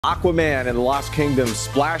Aquaman and the Lost Kingdom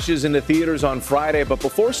splashes into theaters on Friday, but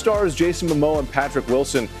before stars Jason Momoa and Patrick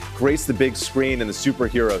Wilson grace the big screen in the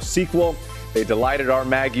superhero sequel, they delighted our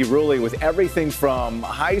Maggie Rulli with everything from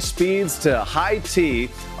high speeds to high tea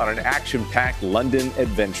on an action-packed London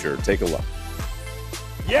adventure. Take a look.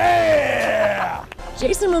 Yeah!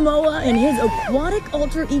 Jason Momoa and his aquatic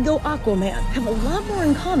alter ego Aquaman have a lot more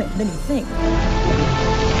in common than you think.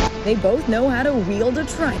 They both know how to wield a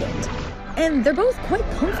trident, and they're both quite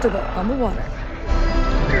comfortable on the water.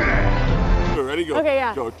 Ready? Go. Okay,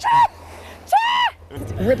 yeah. Go.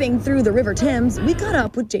 Ripping through the River Thames, we caught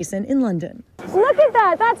up with Jason in London. Look at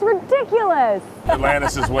that, that's ridiculous.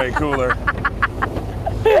 Atlantis is way cooler.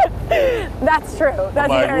 That's true, that's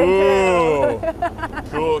Like, very ooh, true.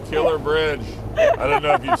 cool killer bridge. I don't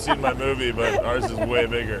know if you've seen my movie, but ours is way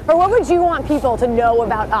bigger. Or what would you want people to know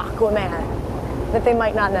about Aquaman that they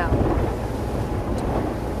might not know?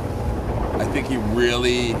 I think he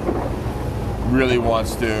really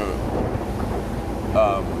wants to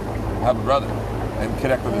have a brother and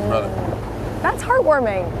connect with his brother. That's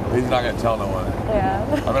heartwarming. He's not going to tell no one. Yeah.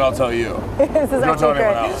 I mean, I'll tell you. This is Don't tell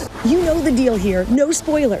anyone else. You know the deal here, no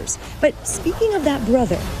spoilers. But speaking of that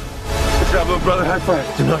brother, Good job, little brother. High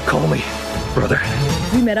five. Do not call me brother.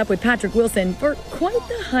 we met up with Patrick Wilson for quite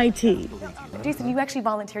the high tea. Jason, you actually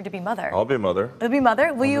volunteered to be mother. I'll be mother. You'll be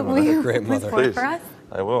mother? Will you Great please mother. pour it Please. for us?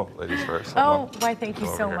 I will. Ladies first. Oh, why, thank you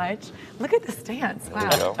Come so over here. much. Look at the stance. There you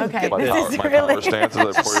Wow. go. Okay, My this power, is my really... power stance is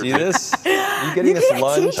like See this? You getting You us can't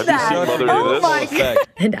lunch? teach that. seen Mother do Oh this? my Effect.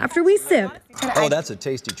 And after we sip, Oh, that's a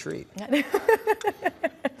tasty treat.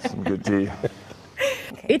 Some good tea.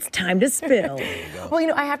 it's time to spill. Well, you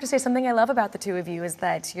know, I have to say something I love about the two of you is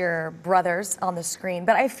that you're brothers on the screen,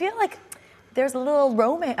 but I feel like there's a little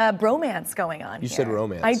bromance going on You here. said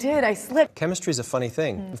romance. I did. I slipped. Chemistry is a funny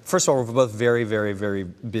thing. First of all, we're both very, very, very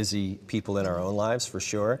busy people in our own lives, for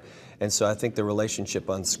sure. And so I think the relationship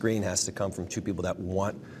on screen has to come from two people that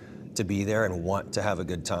want to be there and want to have a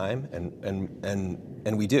good time,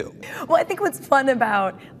 and we do. Well, I think what's fun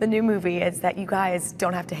about the new movie is that you guys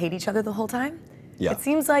don't have to hate each other the whole time. Yeah. It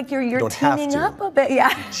seems like you're Don't have teaming to. up a bit.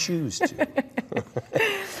 Yeah. Choose to.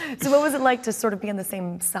 So what was it like to sort of be on the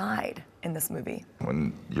same side in this movie?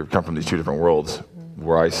 When you come from these two different worlds,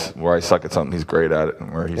 where I suck at something, he's great at it,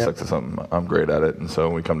 and where he sucks at something, I'm great at it, and so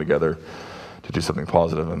we come together to do something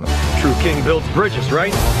positive. And True king builds bridges,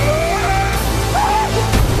 right?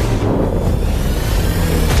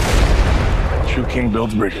 True king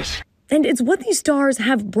builds bridges. And it's what these stars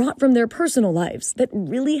have brought from their personal lives that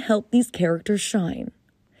really help these characters shine.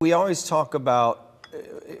 We always talk about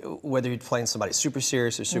whether you're playing somebody super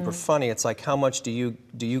serious or super funny. It's like, how much do you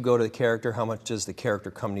go to the character? How much does the character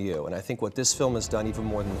come to you? And I think what this film has done, even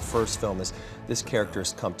more than the first film, is this character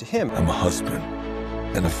has come to him. I'm a husband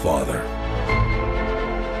and a father,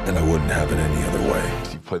 and I wouldn't have it any other way.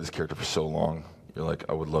 You've played this character for so long, you're like,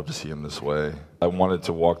 I would love to see him this way. I wanted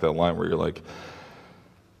to walk that line where you're like,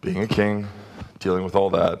 being a king, dealing with all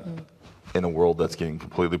that in a world that's getting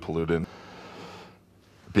completely polluted.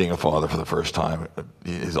 Being a father for the first time,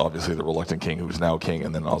 he's obviously the reluctant king who's now king,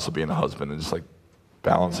 and then also being a husband, and just like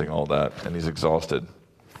balancing all that, and he's exhausted.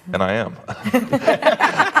 And I am.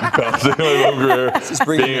 Balancing my own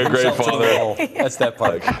career, being a great father. That's that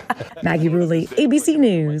part. Maggie Rulli, ABC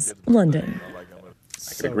News, London.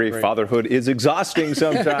 I could agree, fatherhood is exhausting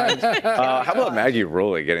sometimes. How about Maggie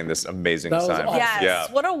Rulli getting this amazing sign? Yes,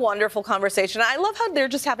 Yeah. what a wonderful conversation. I love how they're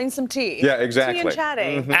just having some tea. Yeah, exactly. Tea and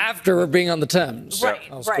chatting. After being on the Thames. Right,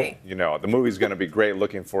 right. You know, the movie's going to be great.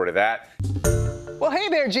 Looking forward to that. Well, hey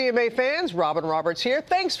there, GMA fans. Robin Roberts here.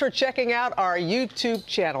 Thanks for checking out our YouTube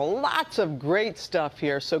channel. Lots of great stuff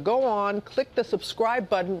here. So go on, click the subscribe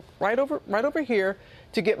button right over here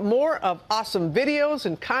to get more of awesome videos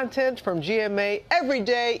and content from GMA every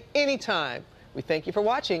day, anytime. We thank you for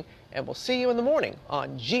watching, and we'll see you in the morning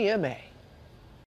on GMA.